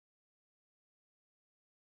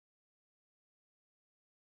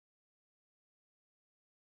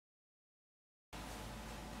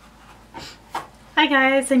Hi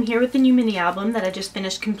guys, I'm here with the new mini album that I just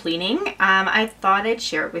finished completing. I thought I'd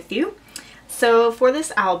share it with you. So for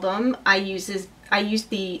this album, I used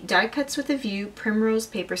the Die Cuts with a View Primrose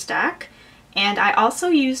paper stack, and I also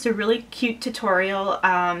used a really cute tutorial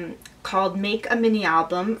called Make a Mini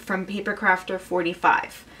Album from Papercrafter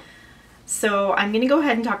 45. So I'm going to go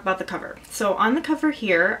ahead and talk about the cover. So on the cover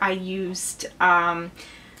here, I used the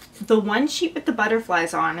one sheet with the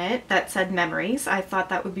butterflies on it that said memories. I thought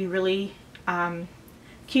that would be really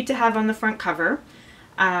cute to have on the front cover.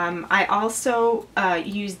 I also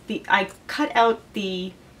I cut out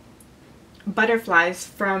the butterflies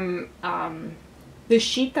from the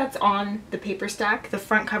sheet that's on the paper stack, the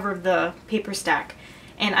front cover of the paper stack,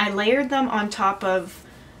 and I layered them on top of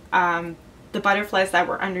the butterflies that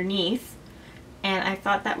were underneath, and I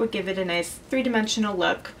thought that would give it a nice three-dimensional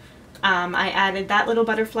look. I added that little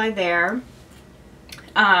butterfly there.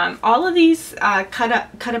 All of these cut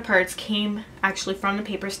aparts came actually from the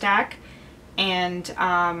paper stack, and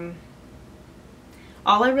all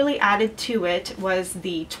I really added to it was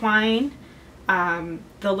the twine,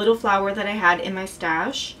 the little flower that I had in my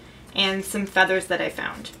stash, and some feathers that I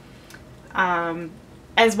found,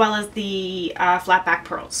 as well as the flat back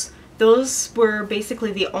pearls. Those were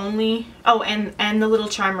basically the only, oh, and the little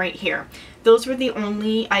charm right here. Those were the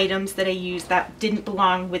only items that I used that didn't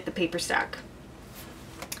belong with the paper stack.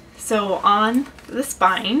 So on the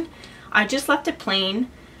spine, I just left it plain.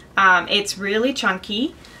 It's really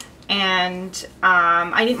chunky, and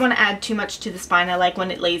I didn't want to add too much to the spine. I like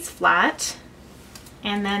when it lays flat.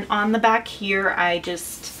 And then on the back here, I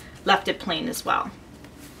just left it plain as well.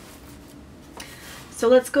 So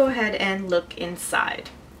let's go ahead and look inside.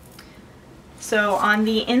 So on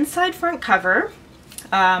the inside front cover,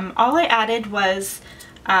 all I added was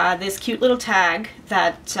this cute little tag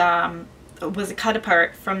that was a cut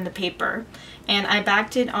apart from the paper, and I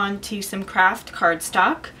backed it onto some craft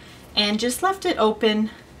cardstock and just left it open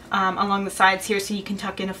along the sides here so you can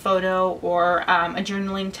tuck in a photo or a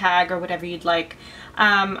journaling tag or whatever you'd like.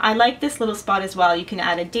 I like this little spot as well. You can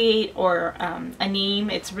add a date or a name.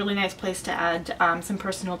 It's a really nice place to add some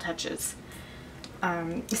personal touches.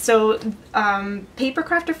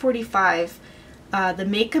 Papercrafter 45, the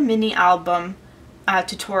Make a Mini Album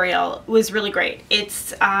tutorial was really great.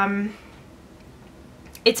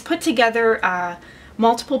 It's put together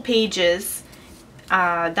multiple pages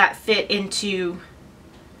that fit into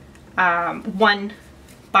one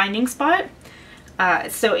binding spot.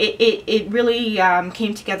 So it really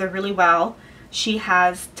came together really well. She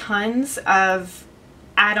has tons of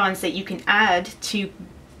add-ons that you can add to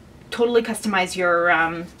totally customize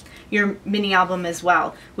your mini album as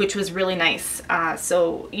well, which was really nice.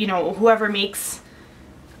 So, you know, whoever makes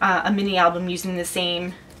a mini album using the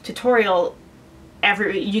same tutorial,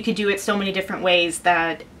 you could do it so many different ways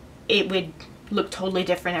that it would look totally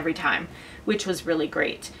different every time, which was really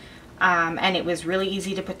great. And it was really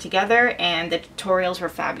easy to put together, and the tutorials were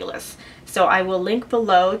fabulous. So I will link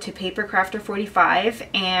below to Papercrafter 45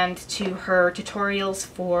 and to her tutorials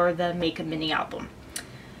for the Make a Mini Album.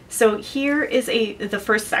 So here is the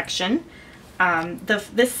first section.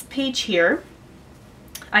 This page here,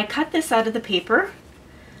 I cut this out of the paper,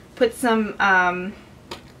 put some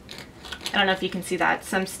I don't know if you can see that,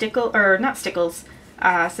 some some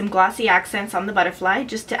glossy accents on the butterfly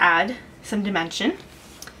just to add some dimension.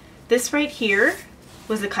 This right here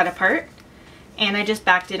was a cut apart, and I just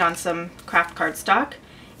backed it on some craft cardstock,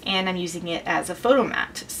 and I'm using it as a photo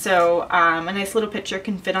mat. So a nice little picture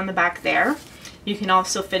can fit on the back there. You can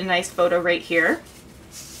also fit a nice photo right here.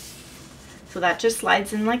 So that just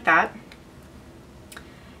slides in like that.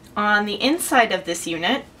 On the inside of this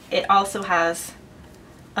unit, it also has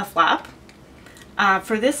a flap.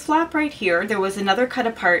 For this flap right here, there was another cut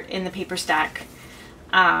apart in the paper stack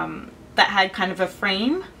that had kind of a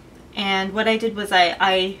frame, and what I did was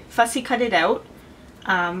I fussy cut it out,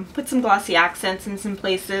 put some glossy accents in some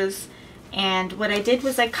places, and what I did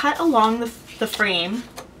was I cut along the frame,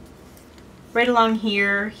 right along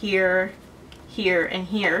here, here, here, and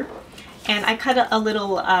here, and I cut a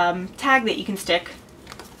little tag that you can stick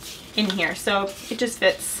in here, so it just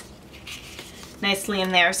fits nicely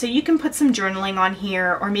in there. So you can put some journaling on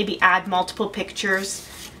here, or maybe add multiple pictures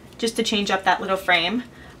just to change up that little frame.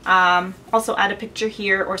 Also add a picture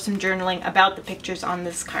here or some journaling about the pictures on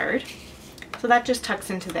this card. So that just tucks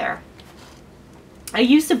into there. I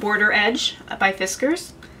used a border edge by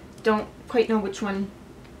Fiskars. Don't quite know which one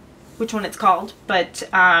it's called, but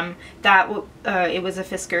it was a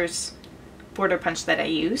Fiskars border punch that I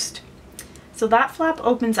used. So that flap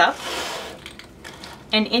opens up,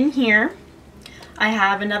 and in here I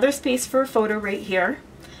have another space for a photo right here.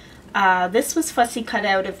 This was fussy cut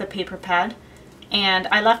out of the paper pad, and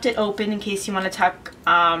I left it open in case you want to tuck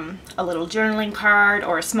a little journaling card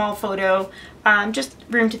or a small photo, just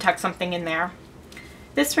room to tuck something in there.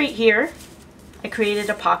 This right here, I created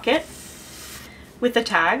a pocket with a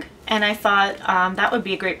tag, and I thought that would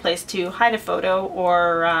be a great place to hide a photo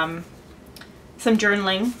or some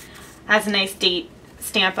journaling. Has a nice date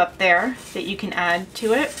stamp up there that you can add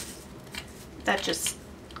to it. That just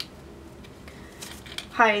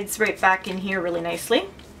hides right back in here really nicely.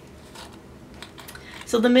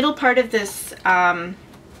 So the middle part of this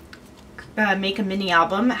Make a Mini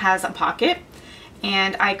album has a pocket,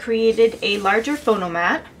 and I created a larger photo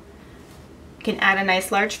mat. You can add a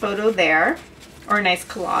nice large photo there, or a nice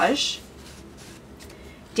collage.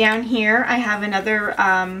 Down here I have another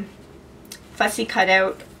fussy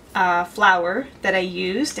cutout flower that I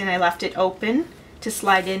used, and I left it open to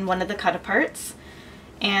slide in one of the cut aparts,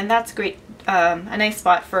 and that's great, a nice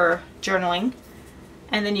spot for journaling.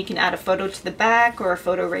 And then you can add a photo to the back or a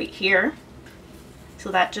photo right here,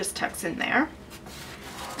 so that just tucks in there.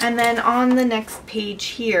 And then on the next page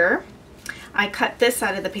here, I cut this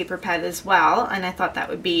out of the paper pad as well, and I thought that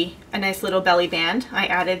would be a nice little belly band. I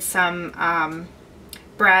added some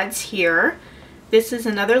brads here. This is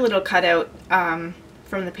another little cutout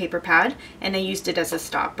from the paper pad, and I used it as a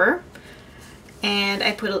stopper. And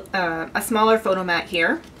I put a smaller photo mat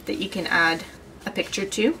here that you can add a picture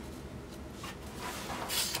to.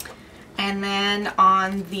 And then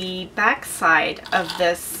on the back side of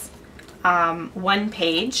this one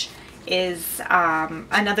page is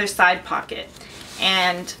another side pocket,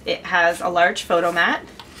 and it has a large photo mat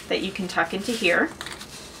that you can tuck into here,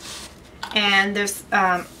 and there's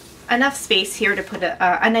enough space here to put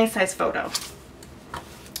a nice size photo.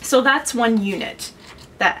 So that's one unit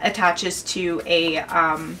that attaches to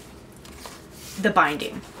the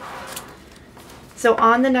binding. So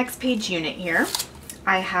on the next page unit here,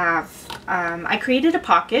 I have I created a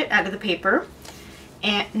pocket out of the paper,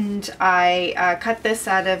 and I cut this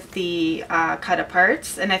out of the cut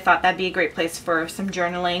aparts, and I thought that'd be a great place for some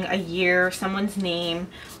journaling, a year, someone's name,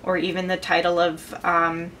 or even the title of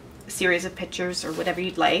a series of pictures or whatever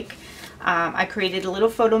you'd like. I created a little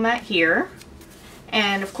photo mat here,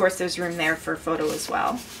 and of course there's room there for a photo as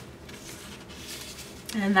well.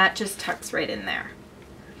 And that just tucks right in there.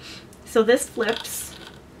 So this flips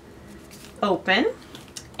open,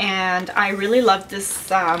 and I really love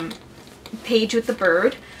this page with the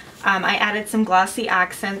bird. I added some glossy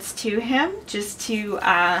accents to him just to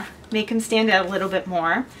make him stand out a little bit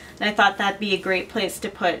more. And I thought that'd be a great place to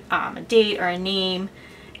put a date or a name.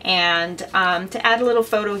 And to add a little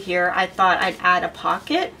photo here, I thought I'd add a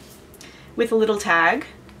pocket with a little tag,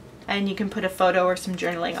 and you can put a photo or some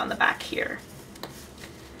journaling on the back here.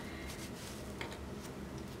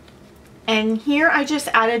 And here I just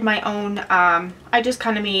added my own, I just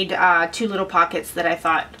kind of made two little pockets that I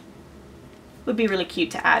thought would be really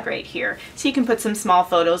cute to add right here. So you can put some small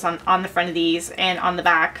photos on the front of these, and on the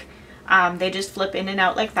back. They just flip in and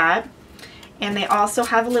out like that. And they also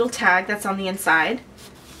have a little tag that's on the inside,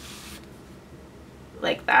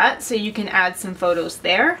 like that. So you can add some photos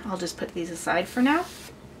there. I'll just put these aside for now.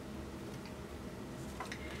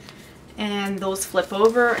 And those flip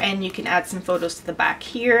over, and you can add some photos to the back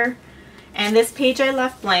here. And this page I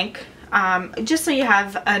left blank, just so you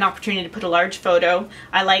have an opportunity to put a large photo.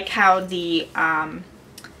 I like how the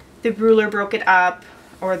ruler broke it up,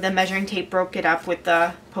 or the measuring tape broke it up with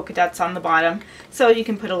the polka dots on the bottom. So you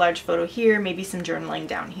can put a large photo here, maybe some journaling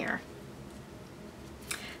down here.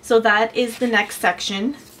 So that is the next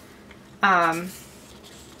section. And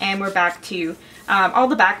we're back to all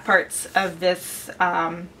the back parts of this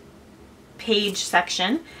page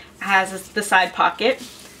section has the side pocket.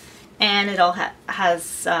 And it all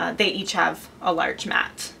has, they each have a large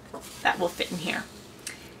mat that will fit in here.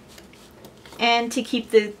 And to keep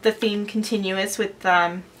the theme continuous with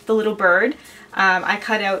the little bird, I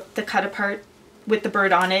cut out the cut apart with the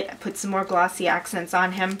bird on it, put some more glossy accents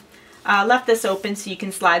on him, left this open so you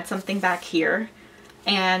can slide something back here,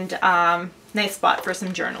 and nice spot for some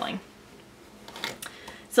journaling.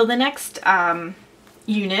 So the next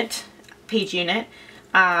page unit,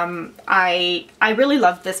 I really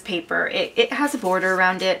love this paper. It has a border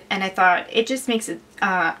around it, and I thought it just makes it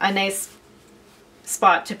a nice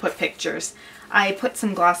spot to put pictures. I put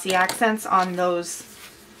some glossy accents on those,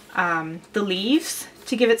 the leaves,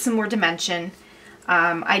 to give it some more dimension.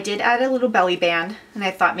 I did add a little belly band, and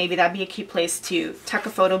I thought maybe that'd be a cute place to tuck a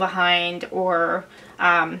photo behind, or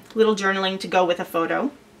little journaling to go with a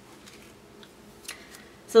photo.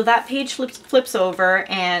 So that page flips over,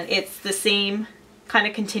 and it's the same kind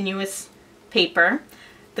of continuous paper.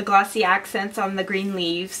 The glossy accents on the green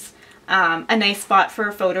leaves, a nice spot for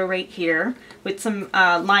a photo right here with some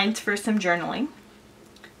lines for some journaling.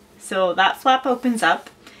 So that flap opens up.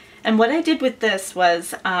 And what I did with this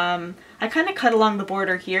was I kind of cut along the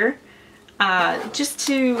border here just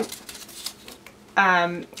to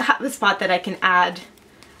have a spot that I can add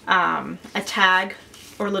a tag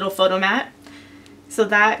or little photo mat. So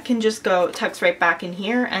that can just go, tucks right back in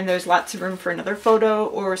here, and there's lots of room for another photo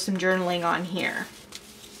or some journaling on here.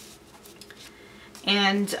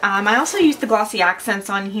 And I also used the glossy accents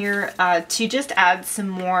on here to just add some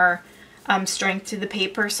more strength to the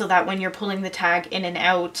paper so that when you're pulling the tag in and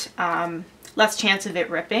out, less chance of it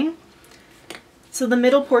ripping. So the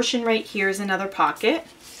middle portion right here is another pocket,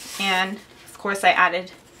 and of course I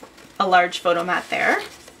added a large photo mat there.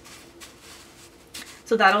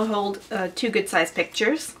 So that'll hold 2 good sized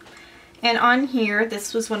pictures. And on here,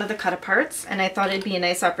 this was one of the cut aparts, and I thought it'd be a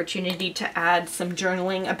nice opportunity to add some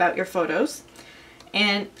journaling about your photos.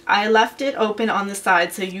 And I left it open on the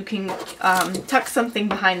side so you can tuck something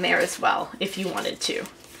behind there as well if you wanted to.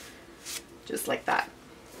 Just like that.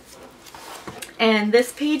 And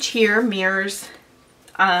this page here mirrors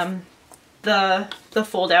the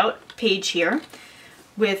fold out page here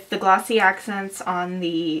with the glossy accents on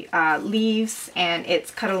the leaves, and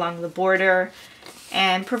it's cut along the border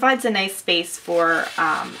and provides a nice space for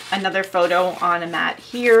another photo on a mat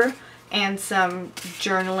here and some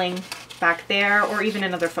journaling back there, or even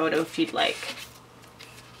another photo if you'd like.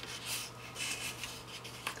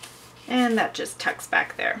 And that just tucks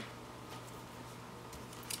back there.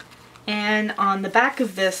 And on the back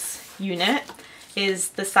of this unit is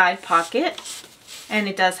the side pocket, and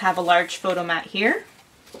it does have a large photo mat here,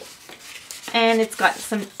 and it's got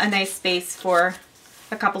a nice space for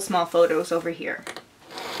a couple small photos over here.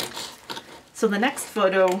 So the next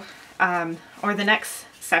photo, or the next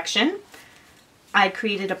section, I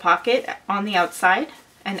created a pocket on the outside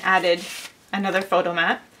and added another photo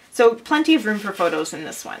mat. So plenty of room for photos in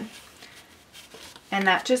this one. And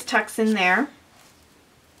that just tucks in there.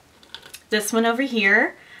 This one over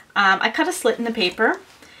here, I cut a slit in the paper,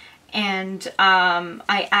 and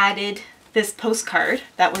I added this postcard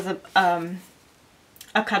that was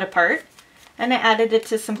a cut apart, and I added it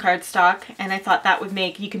to some cardstock, and I thought that would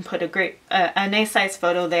make, you can put a nice size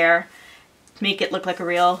photo there, make it look like a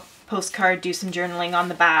real postcard, do some journaling on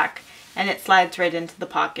the back, and it slides right into the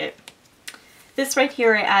pocket. This right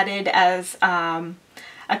here I added as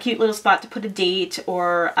a cute little spot to put a date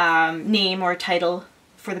or name or title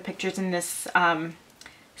for the pictures in this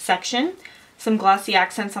section. Some glossy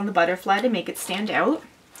accents on the butterfly to make it stand out.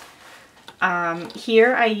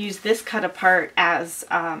 Here I use this cut apart as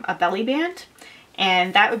a belly band,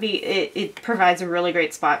 and that would be, it provides a really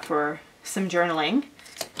great spot for some journaling.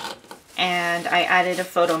 And I added a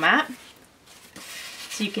photo mat,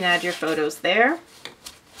 so you can add your photos there.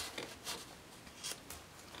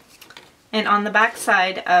 And on the back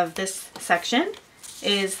side of this section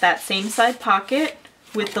is that same side pocket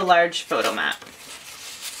with the large photo mat.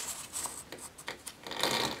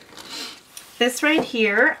 This right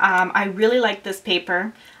here, I really like this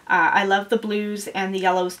paper. I love the blues and the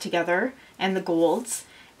yellows together and the golds.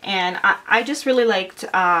 And I just really liked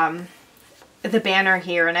the banner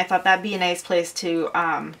here, and I thought that'd be a nice place to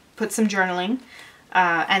put some journaling.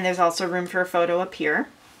 And there's also room for a photo up here.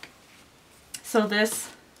 So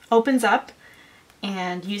this opens up,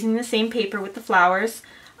 and using the same paper with the flowers,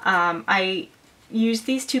 I used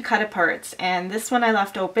these 2 cut aparts, and this one I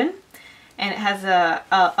left open, and it has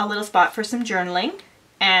a little spot for some journaling.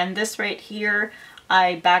 And this right here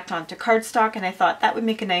I backed onto cardstock, and I thought that would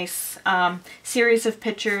make a nice series of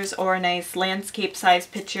pictures, or a nice landscape size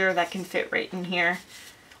picture that can fit right in here,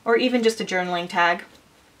 or even just a journaling tag.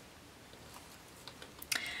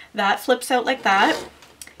 That flips out like that,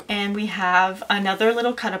 and we have another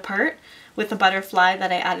little cut apart with a butterfly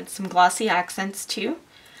that I added some glossy accents to.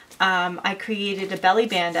 I created a belly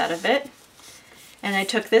band out of it, and I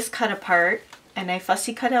took this cut apart and I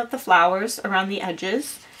fussy cut out the flowers around the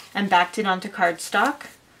edges and backed it onto cardstock,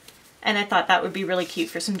 and I thought that would be really cute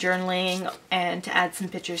for some journaling and to add some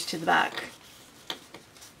pictures to the back.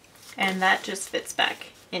 And that just fits back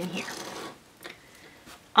in here.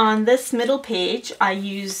 On this middle page I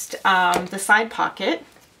used the side pocket,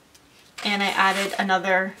 and I added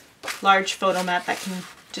another large photo mat that can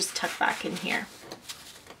just tuck back in here.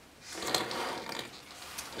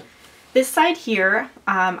 This side here,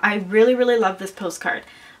 I really love this postcard.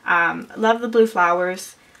 Love the blue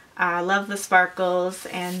flowers, love the sparkles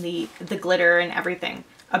and the glitter and everything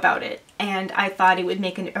about it. And I thought it would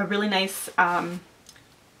make a really nice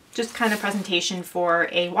just kind of presentation for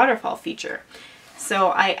a waterfall feature. So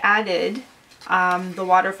I added the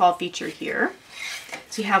waterfall feature here,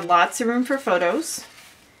 So you have lots of room for photos.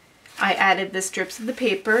 I added the strips of the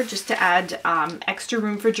paper just to add extra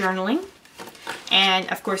room for journaling. And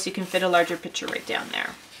of course you can fit a larger picture right down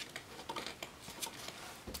there.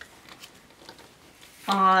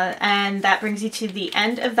 And that brings you to the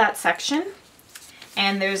end of that section.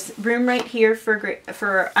 And there's room right here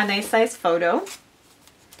for a nice size photo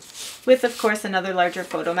with, of course, another larger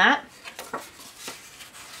photo mat.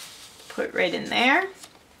 Put right in there.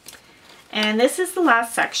 And this is the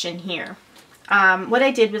last section here. What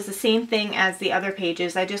I did was the same thing as the other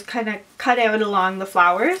pages. I just kind of cut out along the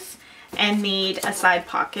flowers and made a side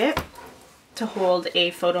pocket to hold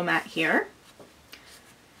a photo mat here.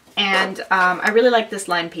 And I really like this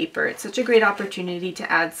lined paper. It's such a great opportunity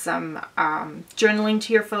to add some journaling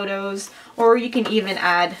to your photos, or you can even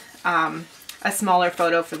add a smaller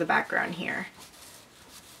photo for the background here.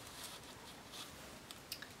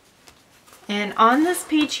 And on this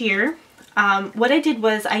page here, what I did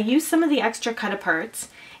was I used some of the extra cut aparts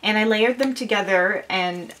and I layered them together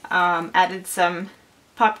and added some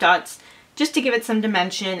pop dots just to give it some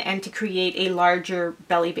dimension and to create a larger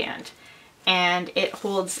belly band. And it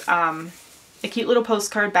holds a cute little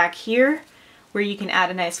postcard back here where you can add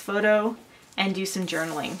a nice photo and do some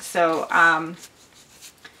journaling. So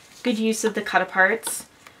good use of the cut aparts.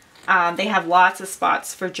 They have lots of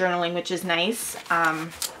spots for journaling, which is nice.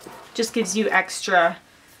 Just gives you extra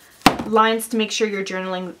lines to make sure your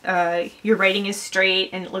journaling, your writing is straight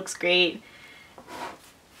and it looks great.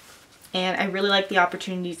 And I really like the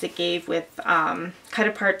opportunities it gave with cut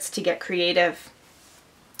aparts to get creative.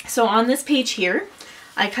 So on this page here,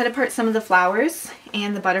 I cut apart some of the flowers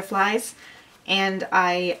and the butterflies, and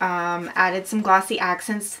I added some glossy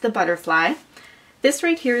accents to the butterfly. This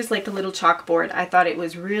right here is like a little chalkboard. I thought it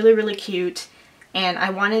was really, really cute, and I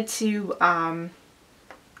wanted to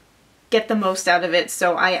get the most out of it,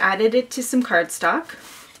 so I added it to some cardstock.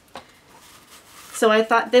 So I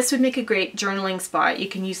thought this would make a great journaling spot. You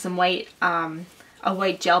can use some white, a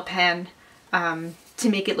white gel pen to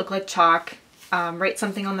make it look like chalk. Write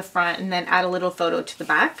something on the front and then add a little photo to the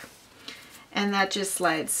back. And that just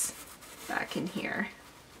slides back in here.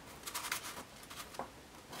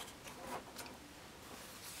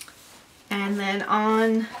 And then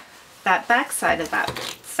on that back side of that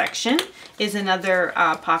section is another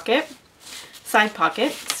pocket, side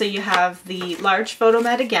pocket. So you have the large photo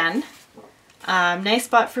mat again. Nice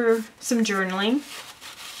spot for some journaling.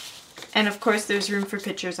 And of course there's room for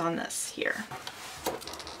pictures on this here.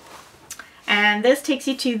 And this takes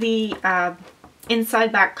you to the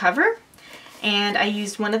inside back cover, and I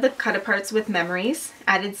used one of the cut aparts with memories,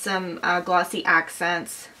 added some glossy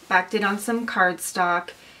accents, backed it on some cardstock,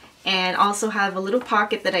 and also have a little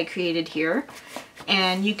pocket that I created here,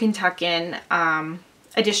 and you can tuck in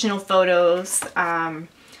additional photos,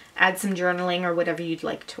 add some journaling or whatever you'd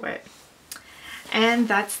like to it. And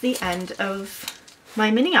that's the end of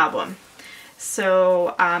my mini album.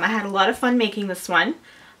 So I had a lot of fun making this one.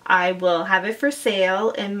 I will have it for sale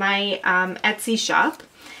in my Etsy shop,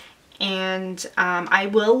 and I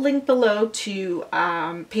will link below to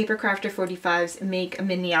Paper Crafter 45's Make a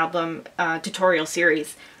Mini Album tutorial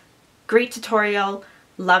series. Great tutorial,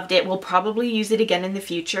 loved it, will probably use it again in the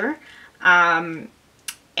future, and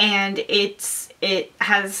it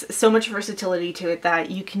has so much versatility to it that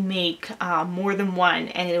you can make more than one,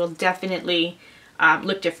 and it will definitely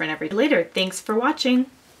look different every day. Later. Thanks for watching.